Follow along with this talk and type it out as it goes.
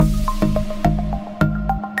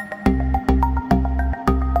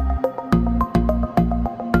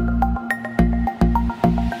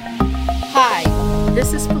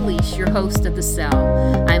host of The Cell.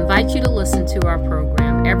 I invite you to listen to our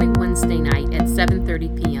program every Wednesday night at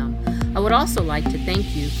 7:30 p.m. I would also like to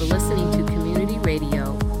thank you for listening to Community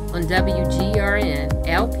Radio on WGRN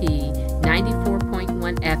LP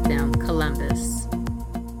 94.1 FM, Columbus.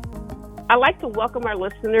 I'd like to welcome our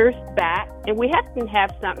listeners back, and we happen to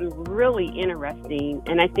have something really interesting,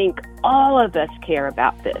 and I think all of us care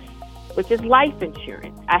about this, which is life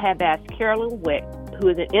insurance. I have asked Carolyn Wicks, who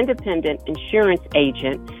is an independent insurance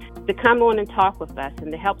agent, to come on and talk with us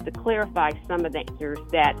and to help to clarify some of the answers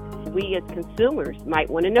that we as consumers might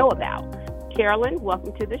want to know about. Carolyn,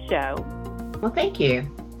 welcome to the show. Well, thank you.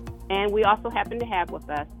 And we also happen to have with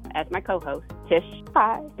us, as my co-host, Tish.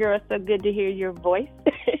 Hi, girl, so good to hear your voice.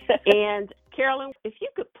 And Carolyn, if you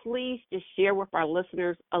could please just share with our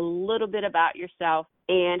listeners a little bit about yourself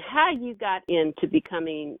and how you got into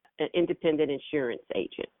becoming an independent insurance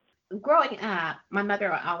agent. Growing up, my mother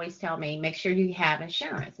would always tell me, make sure you have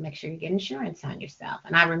insurance, make sure you get insurance on yourself.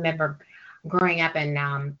 And I remember growing up, and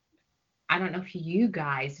I don't know if you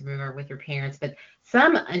guys remember with your parents, but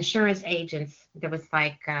some insurance agents, there was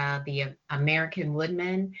like the American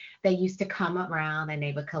Woodmen, they used to come around and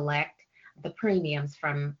they would collect the premiums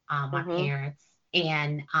from my parents.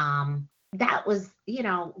 And that was,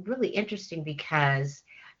 really interesting because,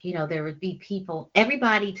 there would be people,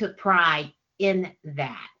 everybody took pride in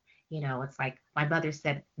that. It's like my mother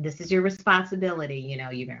said, this is your responsibility.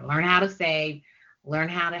 You're going to learn how to save, learn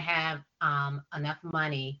how to have enough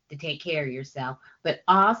money to take care of yourself. But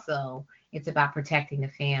also it's about protecting the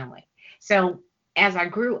family. So as I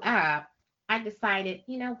grew up, I decided,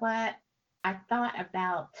 you know what? I thought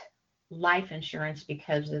about life insurance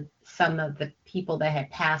because of some of the people that had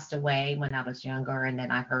passed away when I was younger. And then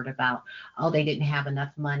I heard about, they didn't have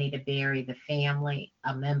enough money to bury the family,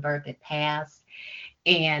 a member that passed.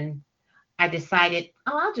 And I decided,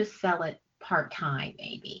 I'll just sell it part-time,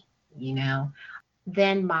 maybe,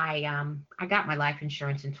 Then I got my life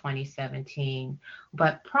insurance in 2017.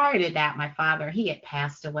 But prior to that, my father, he had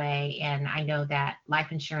passed away. And I know that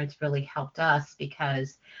life insurance really helped us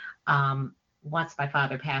because once my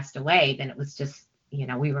father passed away, then it was just,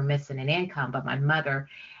 we were missing an income. But my mother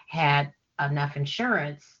had enough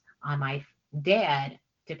insurance on my dad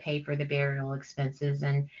to pay for the burial expenses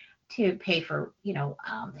and to pay for,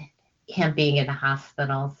 him being in the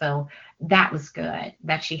hospital. So that was good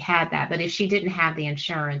that she had that. But if she didn't have the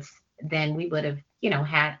insurance, then we would have,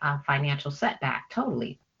 had a financial setback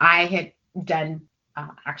totally. I had done,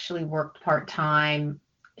 actually worked part-time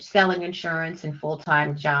selling insurance and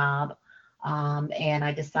full-time job. And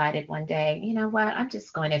I decided one day, you know what, I'm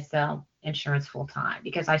just going to sell insurance full-time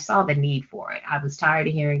because I saw the need for it. I was tired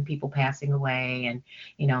of hearing people passing away and,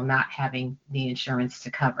 not having the insurance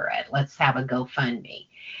to cover it. Let's have a GoFundMe.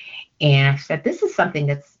 And I said, this is something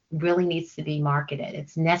that's really needs to be marketed.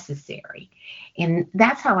 It's necessary. And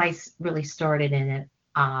that's how I really started in it,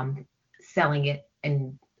 selling it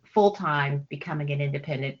and full-time, becoming an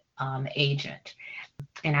independent agent.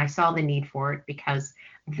 And I saw the need for it because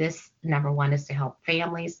this, number one, is to help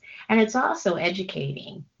families. And it's also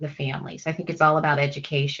educating the families. I think it's all about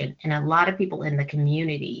education. And a lot of people in the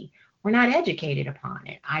community were not educated upon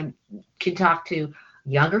it. I could talk to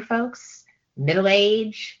younger folks, middle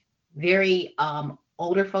age, very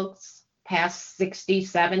older folks past 60,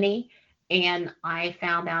 70, and I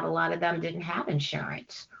found out a lot of them didn't have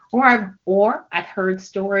insurance. Or I've heard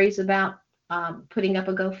stories about putting up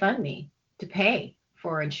a GoFundMe to pay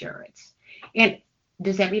for insurance. And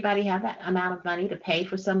does everybody have that amount of money to pay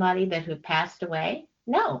for somebody that had passed away?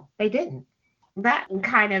 No, they didn't. That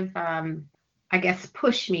kind of, I guess,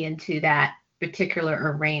 pushed me into that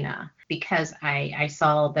particular arena because I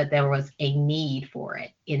saw that there was a need for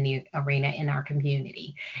it in the arena in our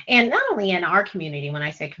community. And not only in our community, when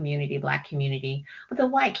I say community, Black community, but the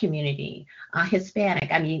white community,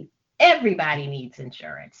 Hispanic. I mean, everybody needs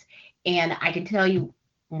insurance. And I can tell you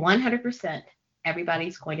 100%,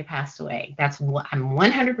 everybody's going to pass away. That's what I'm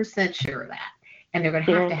 100% sure of that. And they're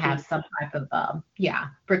going to have some type of,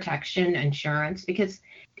 protection insurance because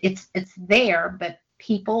it's there, but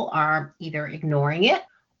people are either ignoring it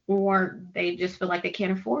or they just feel like they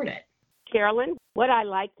can't afford it. Carolyn, what I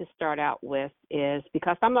like to start out with is,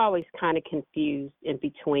 because I'm always kind of confused in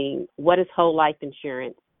between what is whole life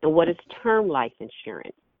insurance and what is term life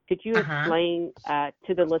insurance. Could you explain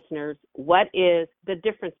to the listeners what is the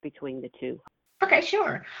difference between the two? Okay,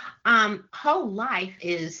 sure. Whole life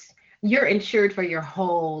is you're insured for your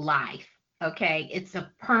whole life. Okay, it's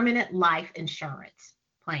a permanent life insurance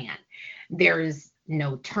plan. There is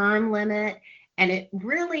no term limit, and it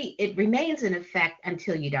remains in effect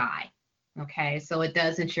until you die. Okay, so it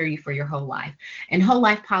does insure you for your whole life. And whole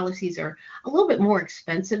life policies are a little bit more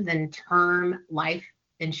expensive than term life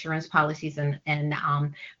insurance policies. And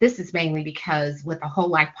this is mainly because with a whole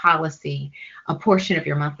life policy, a portion of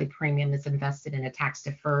your monthly premium is invested in a tax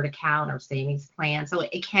deferred account or savings plan. So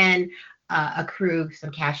it can accrue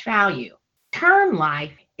some cash value. Term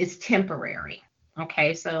life is temporary.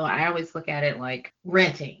 Okay, so I always look at it like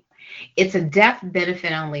renting. It's a death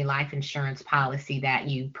benefit only life insurance policy that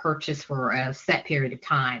you purchase for a set period of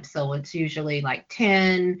time. So it's usually like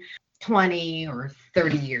 10, 20, or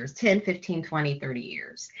 30 years, 10, 15, 20, 30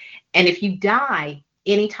 years. And if you die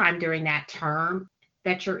anytime during that term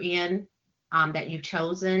that you're in, that you've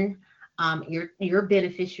chosen, your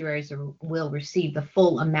beneficiaries will receive the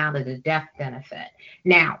full amount of the death benefit.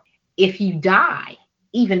 Now, if you die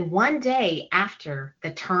even one day after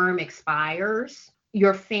the term expires,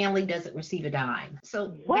 your family doesn't receive a dime.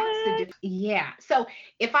 So that's the yeah. So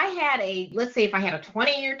if I had let's say if I had a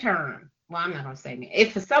 20-year term, well, I'm not going to say me.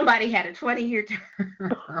 If somebody had a 20-year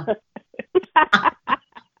term,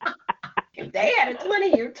 if they had a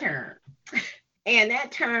 20-year term and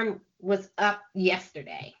that term was up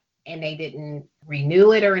yesterday and they didn't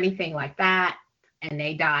renew it or anything like that, and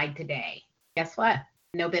they died today, guess what?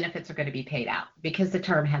 No benefits are going to be paid out because the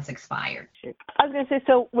term has expired. I was going to say,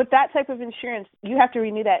 so with that type of insurance, you have to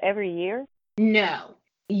renew that every year? No,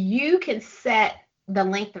 you can set the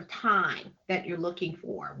length of time that you're looking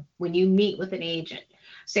for when you meet with an agent.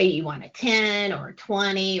 Say you want a 10 or a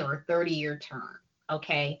 20 or a 30-year term,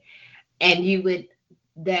 okay? And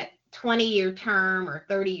that 20-year term or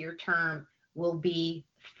 30-year term will be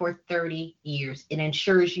for 30 years. It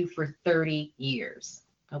insures you for 30 years.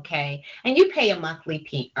 Okay, and you pay a monthly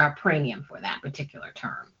premium for that particular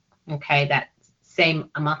term. Okay, that same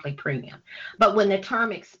a monthly premium. But when the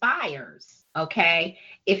term expires, okay,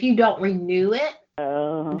 if you don't renew it,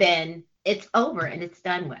 then it's over and it's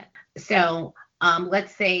done with. So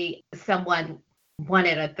let's say someone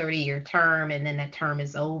wanted a 30-year term and then that term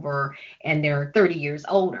is over and they're 30 years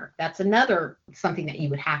older. That's another something that you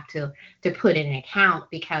would have to put in an account,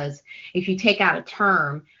 because if you take out a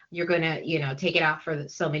term, you're going to, take it out for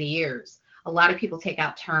so many years. A lot of people take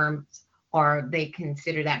out terms, or they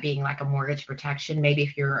consider that being like a mortgage protection. Maybe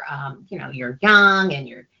if you're, you're young and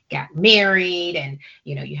you got married and,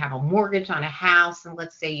 you have a mortgage on a house, and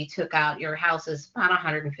let's say you took out, your house is about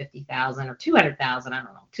 $150,000 or $200,000, I don't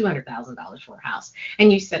know, $200,000 for a house.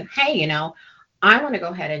 And you said, hey, I want to go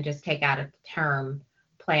ahead and just take out a term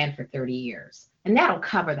plan for 30 years and that'll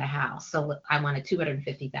cover the house. So I want a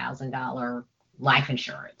 $250,000 life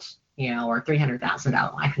insurance, or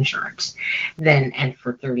 $300,000 life insurance, and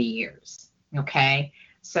for 30 years. Okay.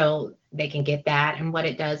 So they can get that. And what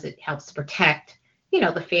it does, it helps protect,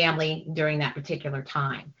 the family during that particular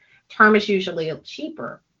time. Term is usually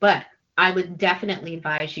cheaper, but I would definitely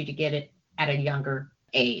advise you to get it at a younger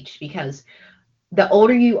age, because the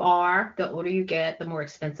older you are, the older you get, the more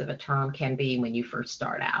expensive a term can be when you first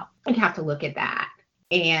start out. You have to look at that.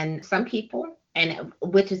 And some people, and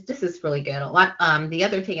this is really good. A lot. The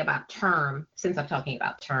other thing about term, since I'm talking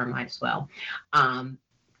about term, might as well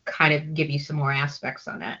kind of give you some more aspects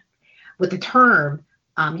on it. With the term,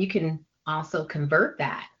 you can also convert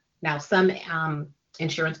that. Now, some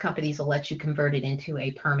insurance companies will let you convert it into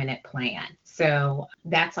a permanent plan. So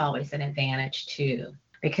that's always an advantage too,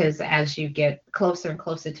 because as you get closer and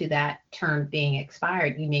closer to that term being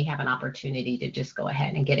expired, you may have an opportunity to just go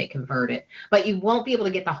ahead and get it converted. But you won't be able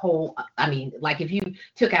to get the whole, like if you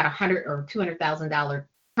took out $100,000 or $200,000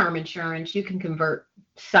 term insurance, you can convert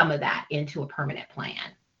some of that into a permanent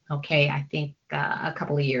plan. Okay, I think a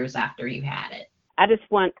couple of years after you had it. I just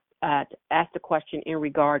want to ask the question in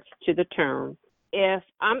regards to the term. If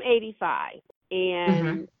I'm 85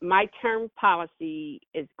 and my term policy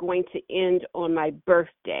is going to end on my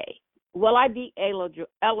birthday, will I be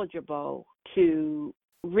eligible to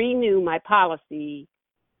renew my policy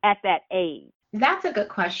at that age? That's a good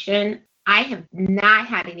question. I have not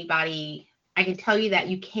had anybody. I can tell you that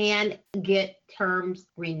you can get terms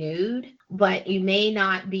renewed, but you may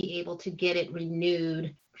not be able to get it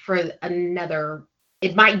renewed for another,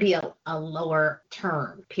 it might be a lower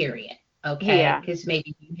term period. Okay, because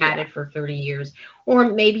maybe you had it for 30 years,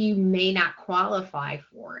 or maybe you may not qualify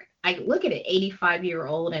for it. I look at an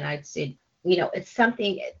 85-year-old and I'd say, it's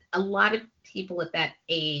something, a lot of people at that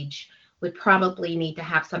age would probably need to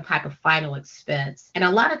have some type of final expense. And a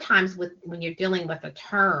lot of times when you're dealing with a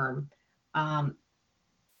term,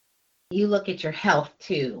 you look at your health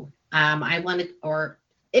too. Or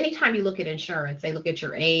anytime you look at insurance, they look at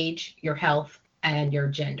your age, your health, and your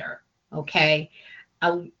gender. Okay.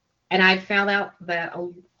 And I found out that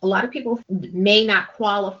a lot of people may not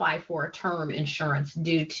qualify for a term insurance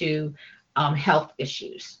due to health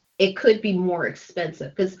issues. It could be more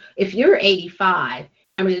expensive because if you're 85,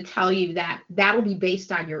 I'm going to tell you that that'll be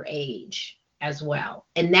based on your age as well.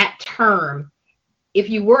 And that term, if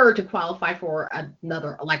you were to qualify for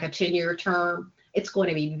another, like a 10-year term, it's going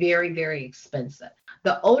to be very, very expensive.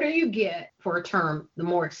 The older you get for a term, the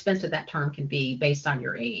more expensive that term can be based on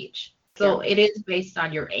your age. So it is based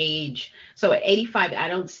on your age. So at 85, I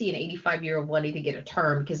don't see an 85-year-old wanting to get a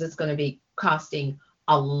term because it's going to be costing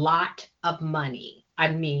a lot of money. I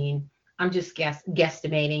mean, I'm just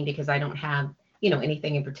guesstimating because I don't have,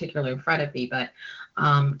 anything in particular in front of me, but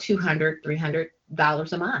 $200,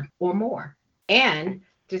 $300 a month or more. And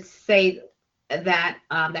to say that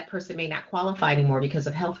that person may not qualify anymore because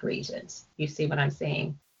of health reasons. You see what I'm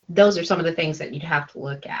saying? Those are some of the things that you'd have to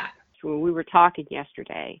look at. When we were talking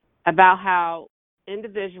yesterday about how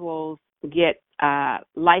individuals get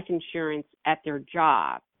life insurance at their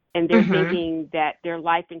job, and they're thinking that their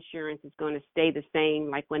life insurance is going to stay the same,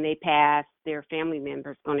 like when they pass, their family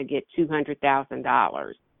member is going to get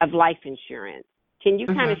 $200,000 of life insurance. Can you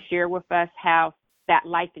kind of share with us how that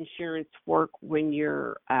life insurance work when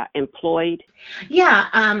you're employed? Yeah,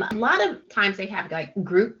 a lot of times they have like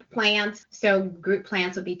group plans. So group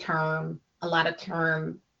plans would be term, a lot of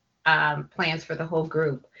term plans for the whole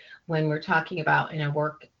group when we're talking about in a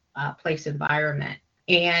workplace environment.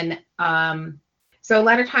 And so a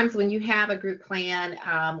lot of times when you have a group plan,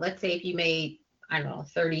 let's say if you made, I don't know,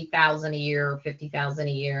 $30,000 a year or $50,000 a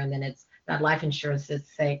year, and then it's that life insurance is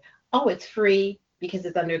say, oh, it's free because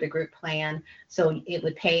it's under the group plan. So it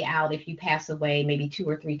would pay out if you pass away maybe 2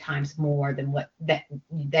 or 3 times more than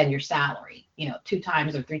than your salary, 2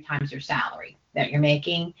 times or 3 times your salary that you're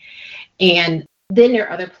making. And then there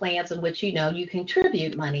are other plans in which, you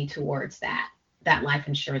contribute money towards that life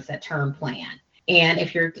insurance, that term plan. And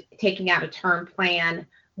if you're taking out a term plan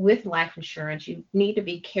with life insurance, you need to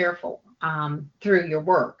be careful through your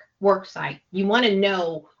work site. You want to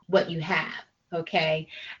know what you have, okay?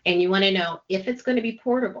 And you want to know if it's going to be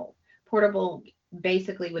portable. Portable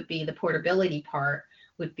basically would be the portability part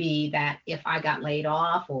would be that if I got laid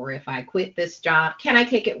off or if I quit this job, can I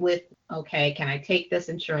take it with, okay, can I take this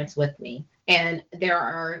insurance with me? And there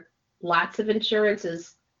are lots of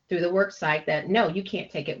insurances through the work site that, no, you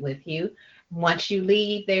can't take it with you. Once you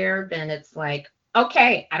leave there, then it's like,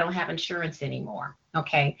 okay, I don't have insurance anymore.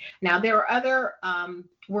 Okay. Now there are other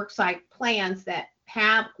worksite plans that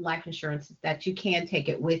have life insurance that you can take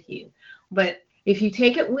it with you. But if you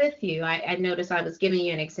take it with you, I noticed I was giving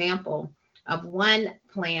you an example of one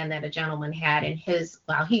plan that a gentleman had in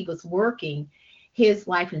while he was working, his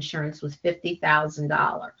life insurance was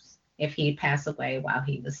 $50,000 if he passed away while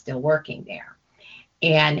he was still working there.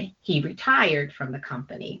 And he retired from the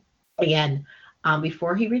company. And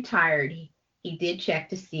before he retired, he did check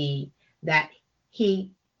to see that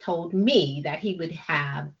he told me that he would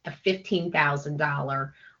have a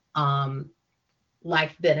 $15,000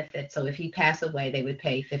 life benefit. So if he passed away, they would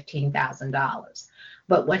pay $15,000.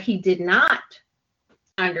 But what he did not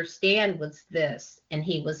understand was this, and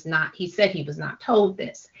he said he was not told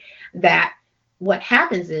this, that what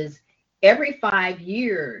happens is every 5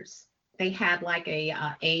 years, they had like a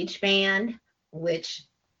age band, which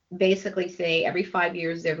basically say every 5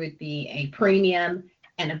 years there would be a premium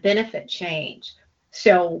and a benefit change.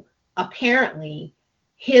 So apparently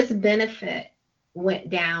his benefit went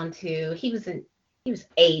down to, he was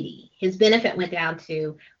 80. His benefit went down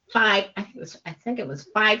to I think it was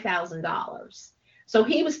 $5,000. So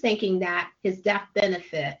he was thinking that his death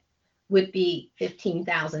benefit would be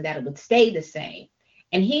 $15,000, that it would stay the same.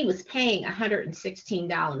 And he was paying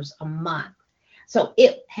 $116 a month. So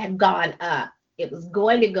it had gone up. It was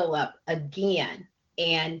going to go up again.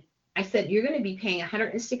 And I said, you're going to be paying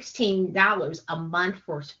 $116 a month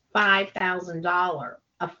for $5,000,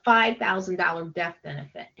 a $5,000 death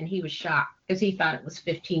benefit. And he was shocked because he thought it was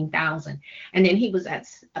 $15,000. And then he was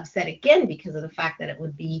upset again because of the fact that it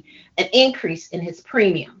would be an increase in his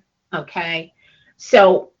premium. Okay.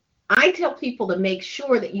 So I tell people to make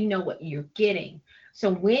sure that you know what you're getting. So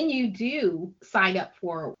when you do sign up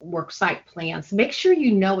for worksite plans, make sure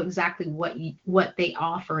you know exactly what they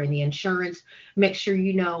offer in the insurance. Make sure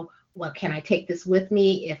you know, well, can I take this with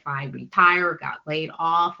me if I retire or got laid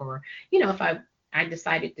off, or if I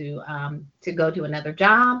decided to go to another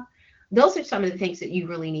job. Those are some of the things that you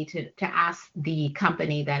really need to ask the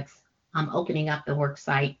company that's opening up the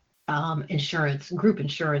worksite insurance, group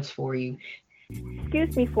insurance for you.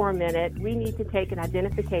 Excuse me for a minute. We need to take an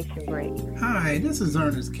identification break. Hi, this is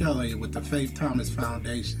Ernest Kelly with the Faith Thomas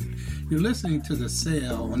Foundation. You're listening to The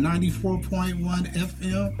Sale on 94.1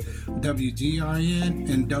 FM, WGRN,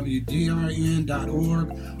 and WGRN.org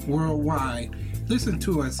worldwide. Listen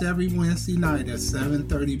to us every Wednesday night at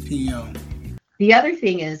 7:30 p.m. The other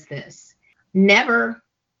thing is this: never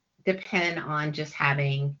depend on just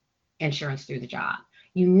having insurance through the job.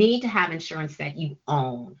 You need to have insurance that you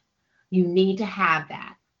own. You need to have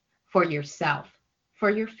that for yourself, for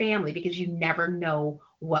your family, because you never know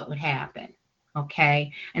what would happen.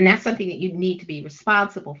 Okay. And that's something that you need to be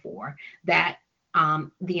responsible for, that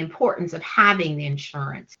the importance of having the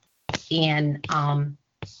insurance. And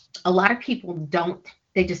a lot of people don't,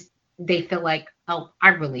 they feel like, oh, I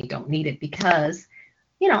really don't need it because,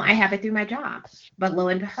 I have it through my job. But lo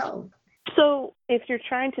and behold. So if you're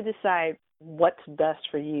trying to decide what's best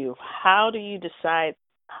for you, how do you decide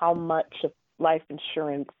how much of life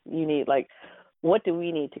insurance you need? Like, what do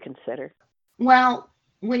we need to consider? Well,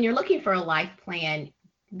 when you're looking for a life plan,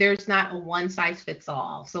 there's not a one size fits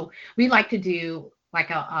all. So we like to do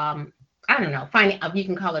like a, I don't know, you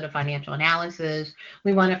can call it a financial analysis.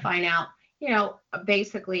 We want to find out,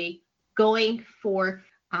 basically going forth.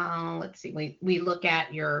 Let's see, we look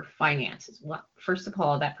at your finances. Well, first of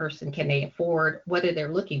all, that person, can they afford what are they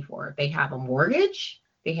looking for? If they have a mortgage,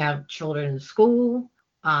 they have children in school.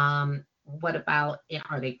 What about,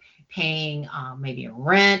 are they paying maybe a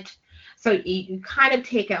rent? So you kind of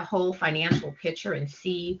take a whole financial picture and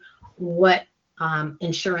see what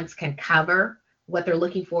insurance can cover, what they're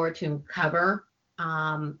looking for to cover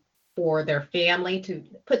for their family, to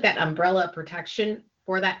put that umbrella of protection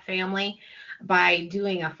for that family by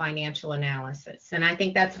doing a financial analysis. And I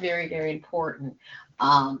think that's very, very important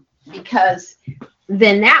because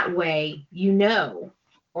then that way,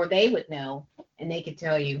 or they would know, and they could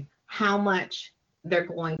tell you how much they're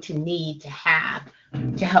going to need to have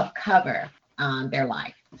to help cover their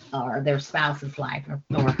life or their spouse's life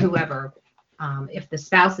or whoever. If the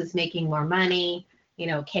spouse is making more money,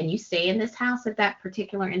 can you stay in this house if that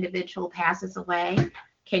particular individual passes away?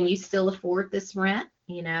 Can you still afford this rent?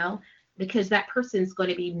 Because that person's going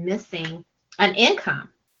to be missing an income,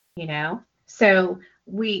 So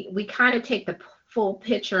we kind of take the full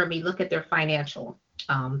picture and we look at their financial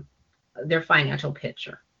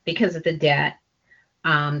picture because of the debt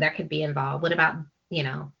that could be involved. What about,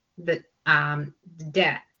 the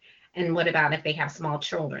debt? And what about if they have small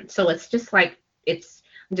children? So it's just like, it's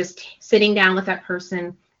just sitting down with that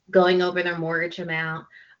person, going over their mortgage amount.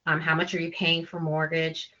 How much are you paying for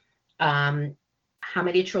mortgage? How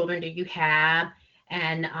many children do you have?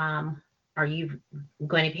 And are you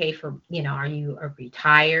going to pay for, are you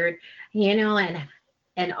retired?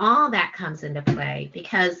 And all that comes into play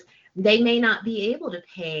because they may not be able to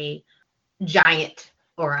pay giant,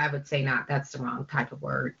 or I would say not, that's the wrong type of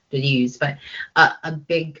word to use, but a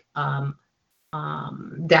big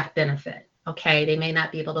death benefit. Okay, they may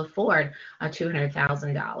not be able to afford a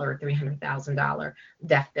 $200,000 or $300,000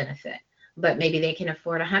 death benefit, but maybe they can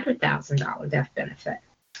afford a $100,000 death benefit.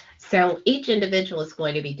 So each individual is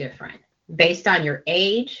going to be different based on your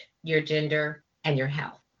age, your gender, and your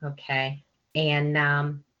health. Okay, and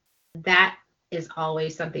that is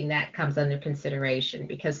always something that comes under consideration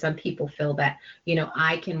because some people feel that,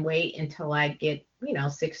 I can wait until I get,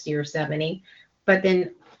 60 or 70. But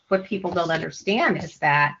then what people don't understand is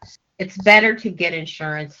that it's better to get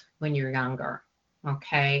insurance when you're younger.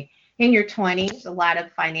 Okay. In your 20s, a lot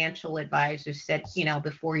of financial advisors said,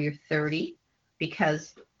 before you're 30,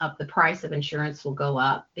 because of the price of insurance will go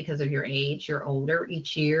up because of your age. You're older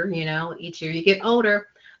each year, each year you get older,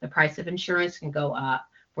 the price of insurance can go up.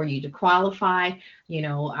 For you to qualify,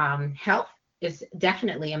 health is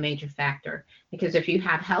definitely a major factor because if you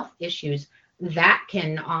have health issues, that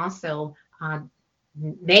can also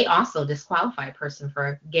may also disqualify a person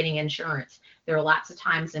for getting insurance. There are lots of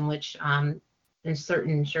times in which in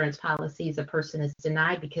certain insurance policies, a person is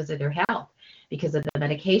denied because of their health, because of the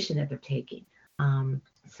medication that they're taking.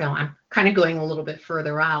 So I'm kind of going a little bit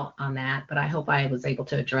further out on that, but I hope I was able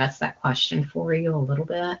to address that question for you a little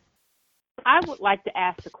bit. I would like to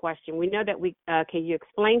ask a question. We know that can you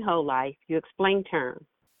explain whole life? You explain term.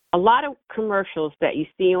 A lot of commercials that you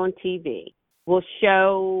see on TV will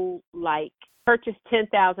show like purchase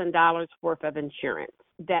 $10,000 worth of insurance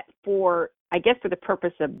that for the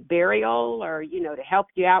purpose of burial or, to help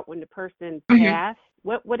you out when the person passed.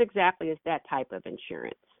 What exactly is that type of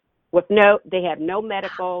insurance? They have no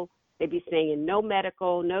medical. They'd be saying no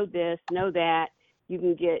medical, no this, no that. You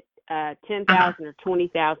can get $10,000 or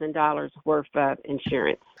 $20,000 worth of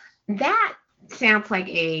insurance. That sounds like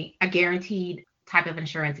a guaranteed type of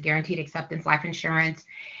insurance, guaranteed acceptance life insurance.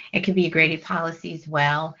 It can be a graded policy as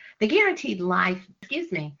well. The guaranteed life,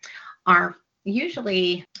 are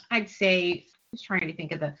usually, I'd say, just trying to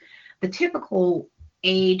think of the typical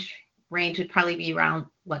age range would probably be around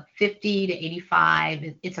 50 to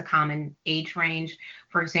 85. It's a common age range.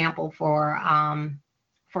 For example, for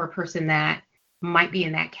a person that might be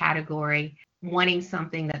in that category, wanting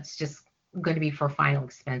something that's just going to be for final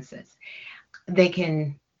expenses, they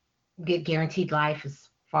can get guaranteed life as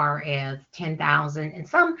far as $10,000, and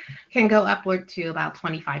some can go upward to about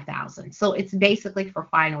 $25,000. So it's basically for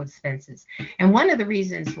final expenses. And one of the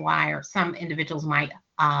reasons why, or some individuals might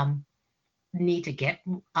need to get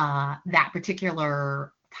that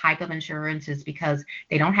particular type of insurance, is because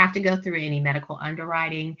they don't have to go through any medical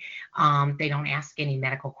underwriting. They don't ask any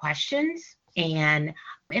medical questions. And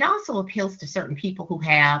it also appeals to certain people who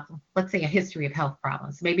have, let's say, a history of health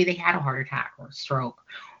problems. Maybe they had a heart attack or a stroke,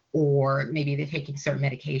 or maybe they're taking certain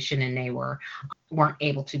medication and they weren't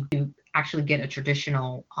able to actually get a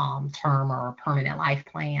traditional term or a permanent life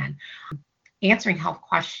plan. Answering health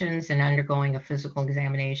questions and undergoing a physical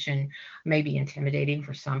examination may be intimidating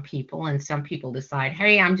for some people, and some people decide,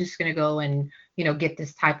 hey, I'm just going to go and get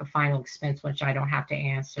this type of final expense, which I don't have to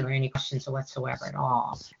answer any questions whatsoever at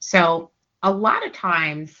all. So a lot of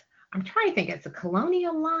times, I'm trying to think, it's a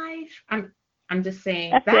Colonial Life. I'm just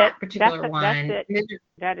saying that particular one. That's it.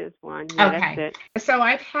 That is one. Yeah, okay. That's it. So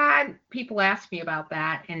I've had people ask me about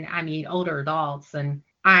that, and I mean older adults, and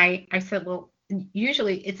I said, well,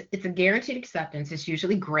 usually it's a guaranteed acceptance. It's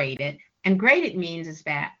usually graded, and graded means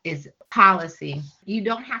is policy. You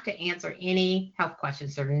don't have to answer any health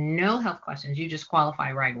questions. There are no health questions. You just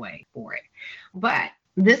qualify right away for it. But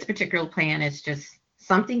this particular plan is just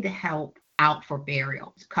something to help out for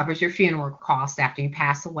burial. It covers your funeral costs after you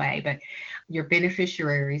pass away, but your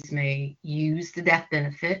beneficiaries may use the death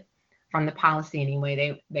benefit from the policy any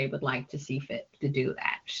way they would like to see fit to do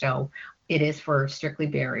that. So it is for strictly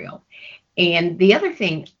burial. And the other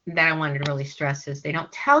thing that I wanted to really stress is, they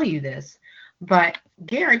don't tell you this, but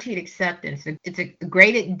guaranteed acceptance, it's a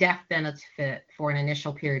graded death benefit for an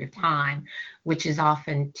initial period of time, which is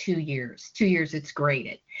often 2 years. 2 years it's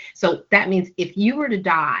graded. So that means if you were to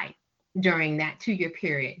die during that 2-year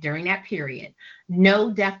period,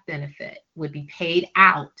 no death benefit would be paid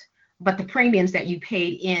out, but the premiums that you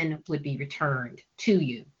paid in would be returned to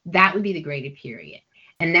you. That would be the graded period.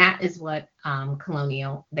 And that is what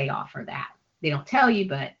Colonial, they offer that. They don't tell you,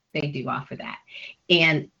 but they do offer that.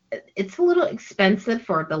 And it's a little expensive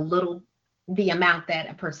for the amount that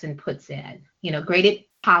a person puts in. Graded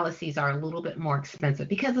policies are a little bit more expensive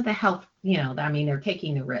because of the health, they're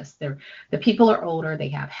taking the risk. The people are older, they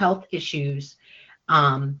have health issues.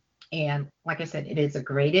 And like I said, it is a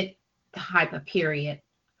graded type of period.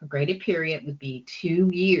 A graded period would be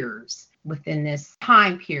 2 years within this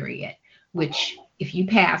time period, which if you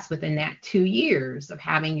pass within that 2 years of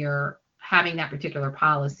having that particular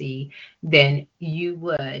policy, then you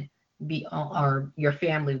would be, or your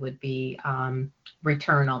family would be,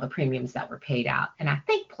 return all the premiums that were paid out. And I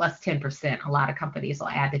think plus 10%, a lot of companies will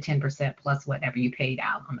add the 10% plus whatever you paid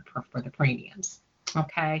out for the premiums.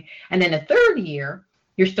 Okay. And then the third year,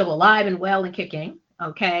 you're still alive and well and kicking.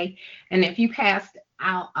 Okay. And if you passed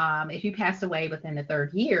away within the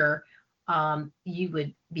third year,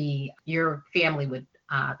 your family would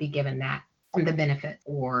be given the benefit,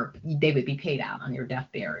 or they would be paid out on your death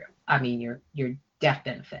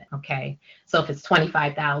benefit. Okay. So if it's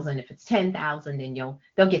 $25,000, if it's $10,000, then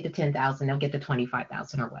they'll get the $10,000, they'll get the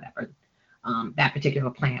 $25,000 or whatever that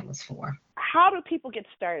particular plan was for. How do people get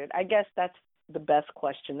started? I guess that's the best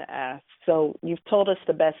question to ask. So you've told us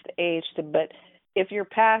the best age but if you're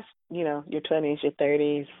past, your 20s, your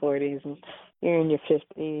 30s, 40s, and you're in your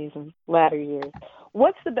 50s and latter years,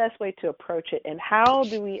 what's the best way to approach it, and how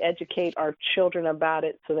do we educate our children about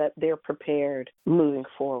it so that they're prepared moving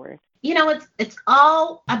forward? It's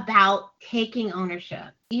all about taking ownership.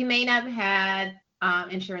 You may not have had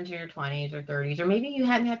insurance in your 20s or 30s, or maybe you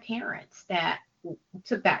hadn't had parents that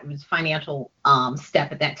took that financial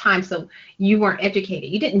step at that time, so you weren't educated.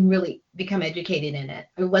 You didn't really become educated in it.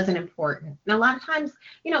 It wasn't important. And a lot of times,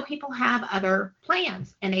 people have other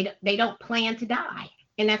plans, and they don't plan to die.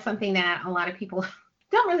 And that's something that a lot of people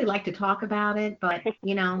don't really like to talk about it, but right.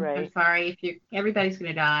 I'm sorry, everybody's going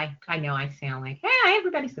to die. I know I sound like,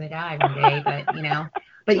 everybody's going to die one day,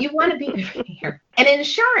 but you want to be prepared. And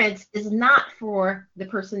insurance is not for the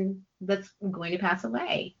person that's going to pass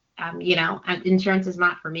away. Insurance is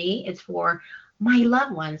not for me. It's for my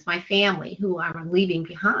loved ones, my family, who I'm leaving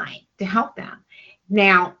behind, to help them.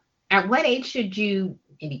 Now, at what age should you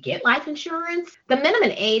maybe get life insurance? The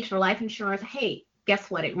minimum age for life insurance, guess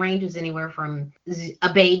what? It ranges anywhere from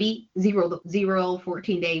a baby,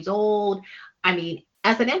 14 days old. I mean,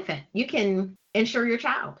 as an infant, you can insure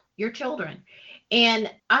your children.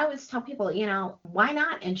 And I always tell people, why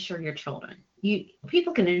not insure your children?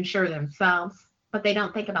 People can insure themselves, but they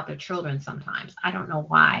don't think about their children sometimes. I don't know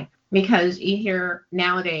why. Because you hear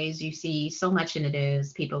nowadays, you see so much in the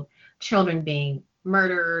news, children being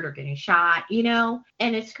murdered or getting shot,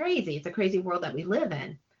 and it's crazy. It's a crazy world that we live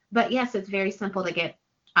in. But yes, it's very simple to get,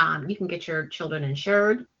 you can get your children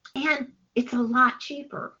insured, and it's a lot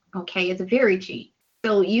cheaper. Okay, it's very cheap.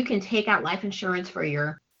 So you can take out life insurance for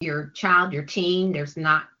your child, your teen. There's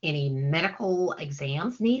not any medical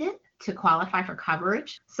exams needed to qualify for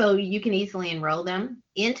coverage. So you can easily enroll them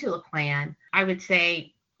into a plan. I would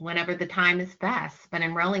say whenever the time is best, but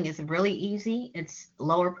enrolling is really easy. It's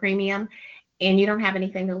lower premium and you don't have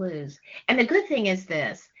anything to lose. And the good thing is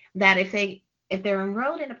this, that if they're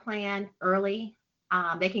enrolled in a plan early,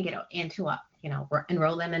 they can get into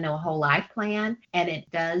enroll them into a whole life plan, and it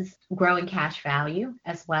does grow in cash value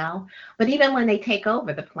as well. But even when they take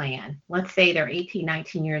over the plan, let's say they're 18,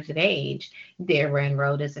 19 years of age, they were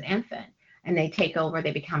enrolled as an infant, and they take over,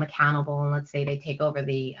 they become accountable, and let's say they take over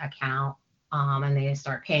the account, and they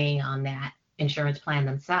start paying on that insurance plan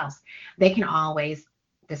themselves. They can always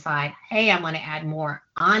decide, hey, I want to add more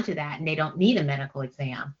onto that, and they don't need a medical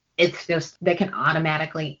exam. It's just they can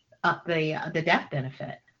automatically up the death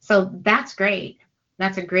benefit. So that's great.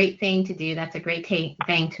 That's a great thing to do. That's a great thing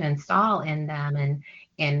to install in them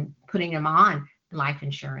and putting them on life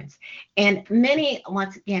insurance. And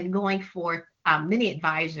once again, going forth, many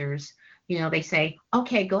advisors, they say,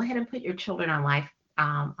 okay, go ahead and put your children on life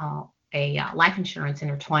insurance in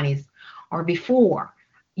their 20s or before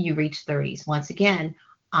you reach 30s. Once again,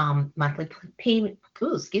 monthly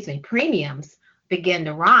premiums begin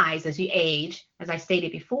to rise as you age, as I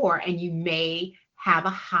stated before, and you may have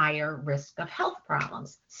a higher risk of health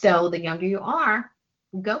problems. So the younger you are,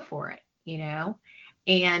 go for it,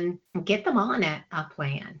 and get them on a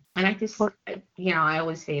plan. And I just, I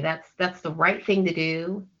always say that's the right thing to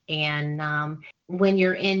do. And when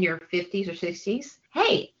you're in your 50s or 60s,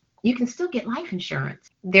 hey, you can still get life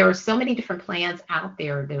insurance. There are so many different plans out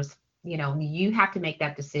there. There's you have to make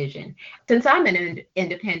that decision. Since I'm an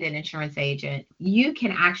independent insurance agent, you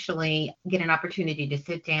can actually get an opportunity to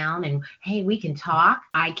sit down and, hey, we can talk.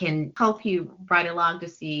 I can help you right along to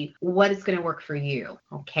see what is going to work for you.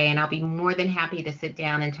 Okay. And I'll be more than happy to sit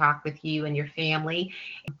down and talk with you and your family.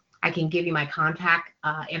 I can give you my contact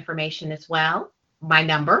information as well, my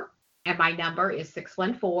number. And my number is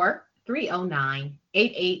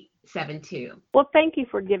 614-309-8872. Well, thank you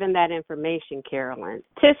for giving that information, Carolyn.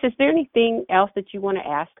 Tish, is there anything else that you want to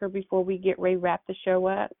ask her before we get ready to wrap the show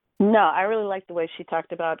up? No, I really like the way she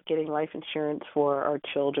talked about getting life insurance for our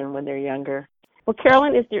children when they're younger. Well,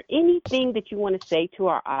 Carolyn, is there anything that you want to say to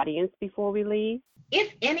our audience before we leave?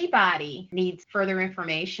 If anybody needs further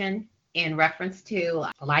information in reference to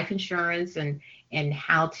life insurance and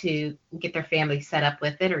how to get their family set up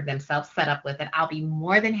with it or themselves set up with it, I'll be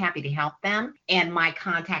more than happy to help them. And my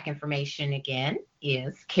contact information again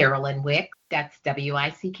is Carolyn Wicks. That's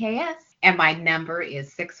Wicks. And my number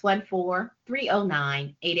is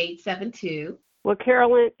 614-309-8872. Well,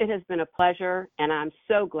 Carolyn, it has been a pleasure, and I'm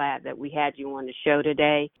so glad that we had you on the show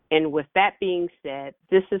today. And with that being said,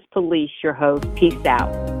 this is Police, your host. Peace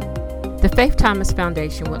out. The Faith Thomas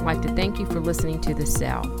Foundation would like to thank you for listening to The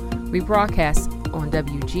Cell. We broadcast on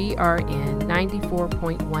WGRN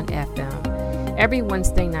 94.1 FM every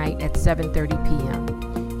Wednesday night at 7:30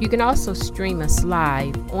 p.m. You can also stream us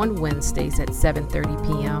live on Wednesdays at 7:30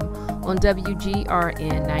 p.m. on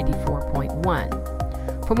WGRN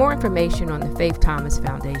 94.1. For more information on the Faith Thomas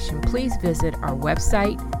Foundation, please visit our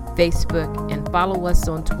website, Facebook, and follow us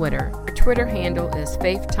on Twitter. Our Twitter handle is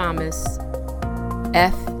Faith Thomas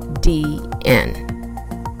FDN.